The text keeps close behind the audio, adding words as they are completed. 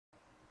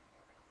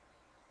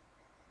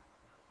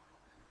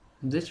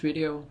In this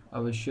video, I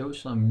will show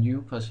some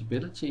new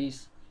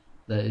possibilities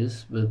that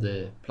is with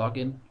the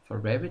plugin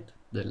for Revit,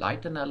 the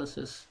light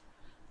analysis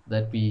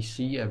that we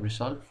see a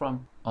result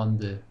from on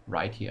the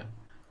right here.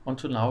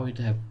 Until now, it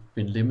have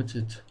been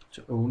limited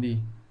to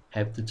only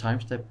have the time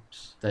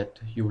steps that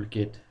you will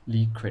get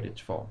lead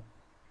credits for.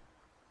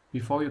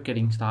 Before you're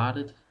getting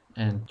started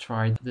and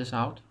try this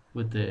out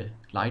with the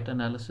light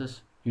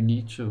analysis, you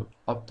need to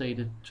update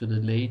it to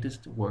the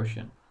latest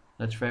version.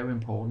 That's very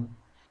important.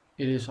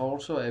 It is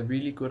also a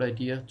really good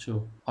idea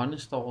to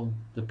uninstall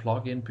the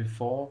plugin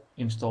before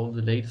install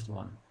the latest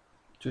one.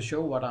 To show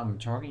what I'm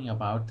talking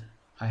about,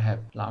 I have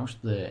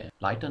launched the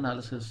light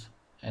analysis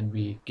and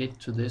we get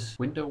to this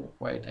window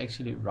where it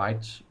actually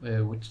writes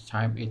which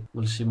time it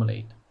will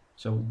simulate.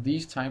 So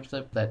these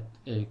timestamps that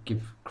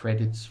give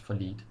credits for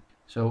lead.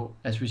 So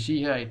as we see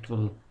here, it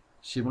will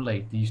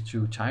simulate these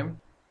two times.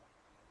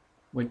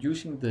 When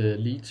using the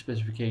lead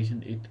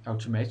specification, it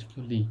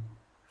automatically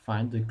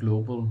find the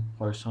global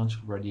horizontal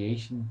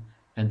radiation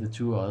and the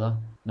two other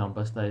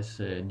numbers that is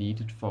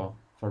needed for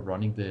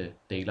running the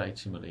daylight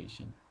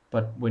simulation.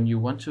 But when you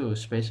want to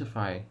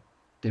specify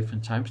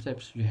different time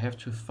steps, you have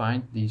to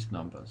find these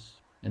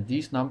numbers. And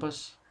these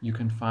numbers you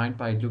can find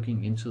by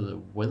looking into the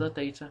weather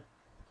data.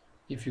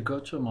 If you go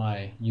to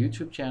my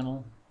YouTube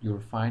channel, you'll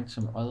find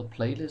some other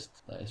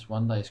playlists. There is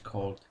one that is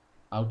called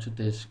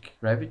Autodesk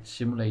Revit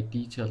Simulate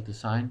Detailed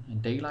Design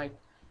in Daylight.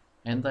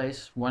 And there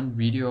is one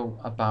video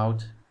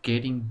about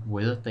getting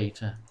weather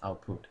data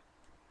output.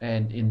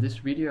 And in this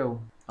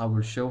video, I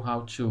will show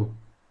how to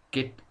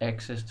get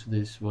access to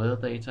this weather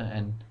data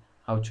and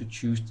how to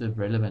choose the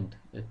relevant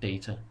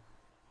data.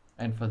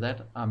 And for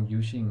that, I'm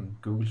using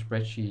Google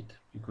Spreadsheet.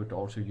 You could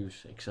also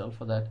use Excel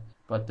for that.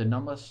 But the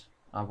numbers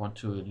I want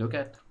to look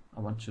at,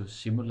 I want to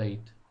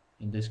simulate.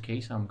 In this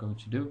case, I'm going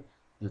to do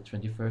the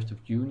 21st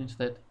of June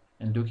instead,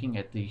 and looking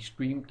at the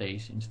extreme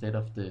days instead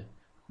of the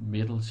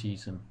middle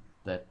season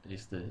that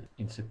is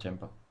in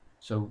September.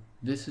 So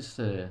this is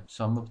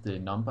some of the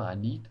number I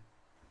need.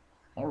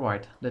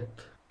 Alright,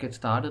 let's get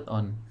started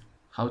on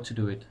how to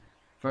do it.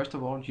 First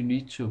of all, you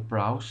need to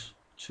browse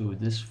to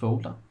this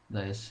folder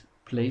that is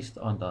placed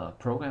under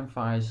Program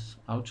Files,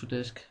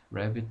 Autodesk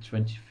Revit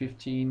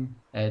 2015,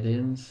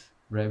 Add-ins,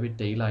 Revit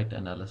Daylight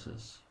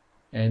Analysis.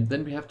 And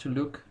then we have to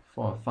look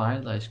for a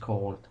file that is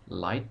called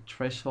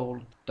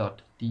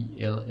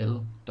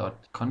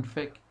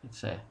lightthreshold.dll.config.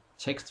 It's a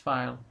text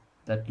file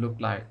that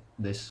look like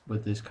this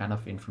with this kind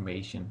of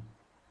information.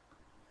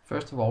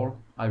 First of all,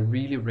 I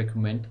really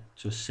recommend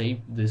to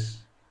save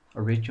this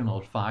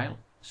original file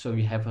so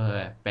you have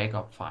a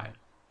backup file.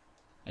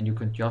 And you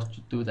can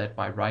just do that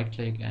by right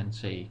click and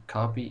say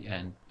copy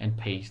and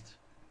paste.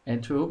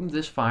 And to open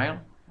this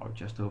file, or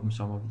just open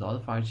some of the other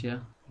files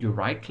here, you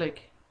right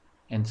click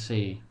and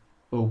say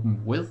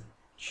open with,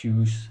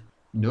 choose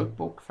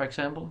notebook for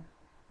example,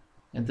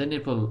 and then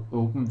it will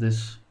open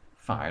this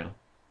file.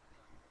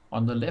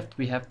 On the left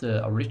we have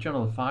the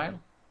original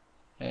file,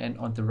 and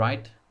on the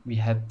right we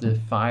have the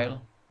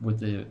file with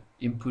the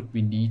input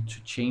we need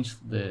to change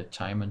the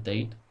time and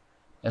date,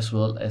 as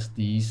well as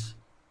these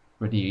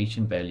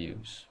radiation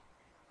values.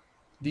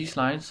 These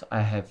lines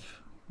I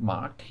have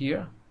marked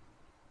here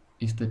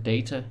is the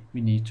data we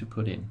need to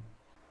put in,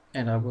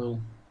 and I will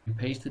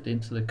paste it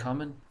into the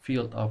comment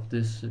field of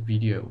this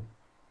video.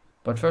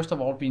 But first of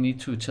all, we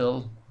need to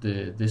tell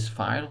this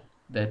file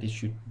that it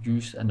should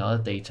use another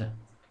data.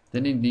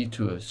 Then it needs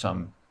to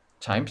some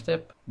time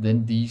step,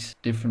 then these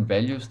different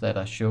values that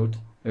I showed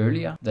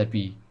earlier that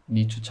we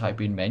need to type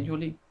in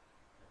manually.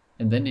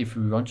 And then if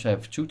we want to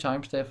have two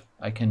time steps,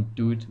 I can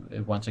do it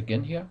once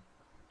again here.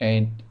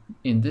 And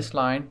in this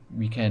line,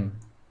 we can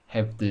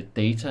have the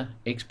data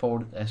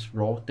exported as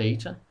raw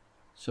data.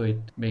 So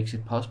it makes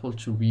it possible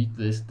to read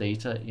this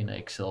data in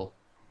Excel.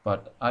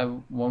 But I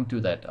won't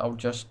do that. I'll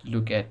just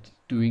look at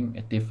doing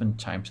a different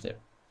time step.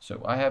 So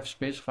I have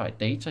specified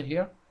data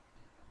here.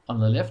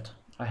 On the left,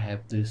 I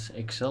have this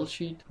Excel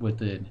sheet with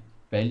the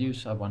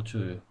values I want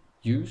to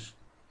use.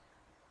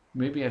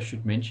 Maybe I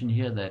should mention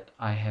here that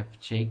I have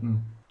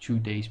taken 2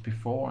 days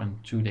before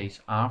and 2 days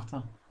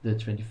after the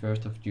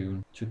 21st of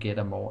June to get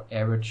a more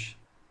average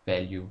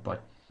value.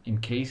 But in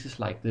cases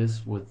like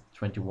this with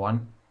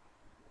 21,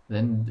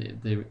 then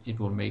it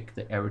will make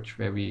the average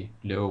very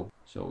low.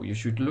 So you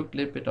should look a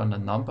little bit on the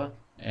number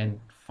and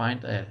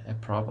find a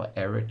proper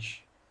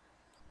average.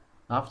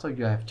 After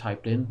you have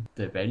typed in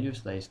the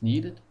values that is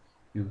needed,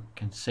 you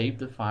can save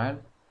the file,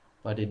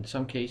 but in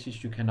some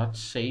cases you cannot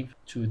save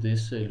to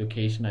this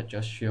location I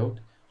just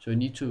showed. So you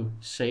need to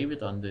save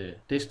it on the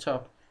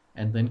desktop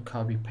and then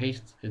copy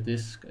paste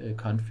this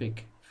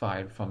config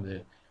file from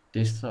the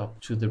desktop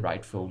to the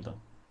right folder.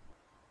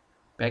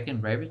 Back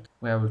in Revit,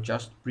 where I will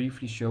just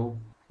briefly show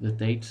the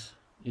dates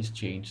is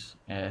changed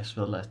as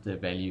well as the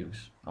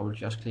values. I will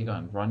just click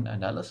on Run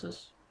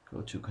Analysis,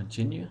 go to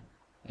Continue,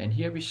 and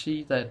here we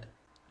see that,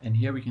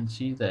 we can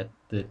see that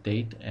the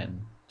date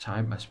and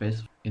time as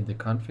specified in the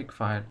config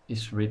file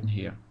is written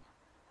here.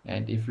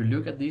 And if we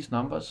look at these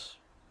numbers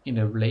in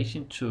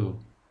relation to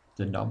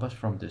the numbers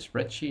from the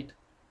spreadsheet,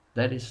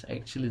 that is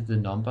actually the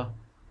number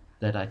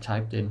that I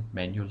typed in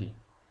manually.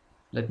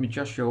 Let me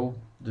just show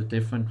the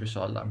different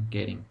result I'm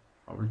getting.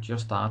 I will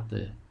just start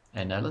the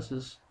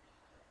analysis,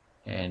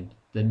 and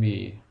then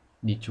we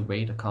need to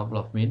wait a couple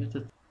of minutes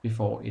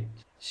before it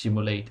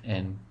simulates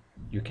and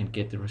you can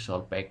get the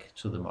result back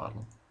to the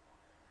model.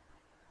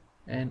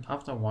 And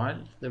after a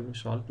while the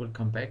result will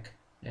come back,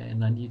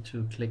 and I need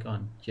to click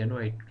on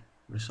generate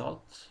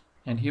results.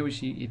 And here we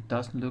see it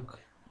doesn't look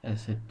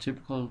as it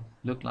typical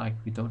look like.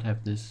 We don't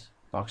have this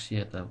box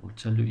here that will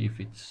tell you if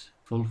it's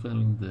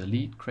fulfilling the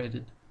lead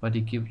credit, but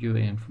it gives you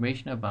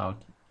information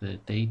about the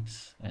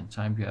dates and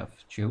time you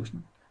have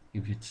chosen.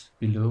 If it's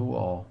below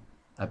or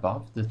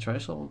above the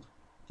threshold,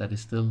 that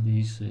is still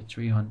these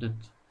 300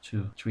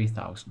 to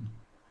 3000.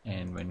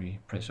 And when we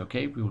press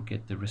OK, we will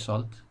get the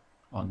result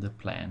on the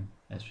plan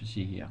as we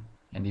see here.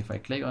 And if I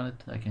click on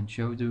it, I can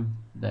show you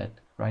that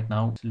right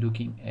now it's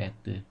looking at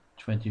the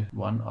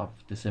 21 of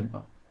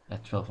December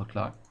at 12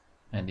 o'clock.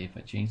 And if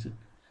I change it,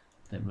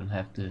 then we'll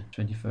have the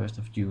 21st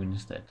of June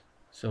instead.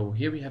 So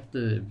here we have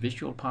the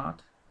visual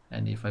part,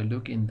 and if I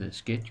look in the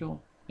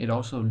schedule, it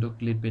also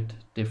looked a little bit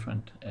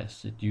different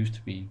as it used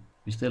to be.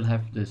 We still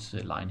have this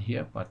line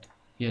here, but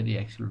here the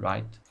actual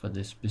right for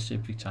this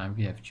specific time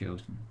we have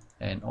chosen.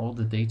 And all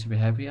the data we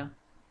have here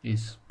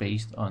is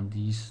based on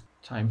these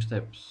time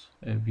steps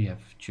we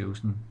have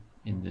chosen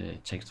in the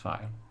text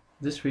file.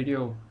 This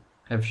video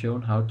have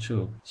shown how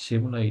to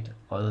simulate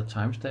other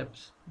time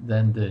steps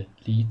than the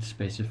lead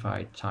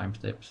specified time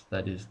steps,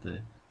 that is the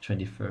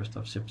 21st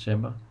of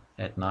September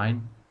at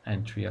 9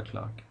 and 3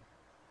 o'clock.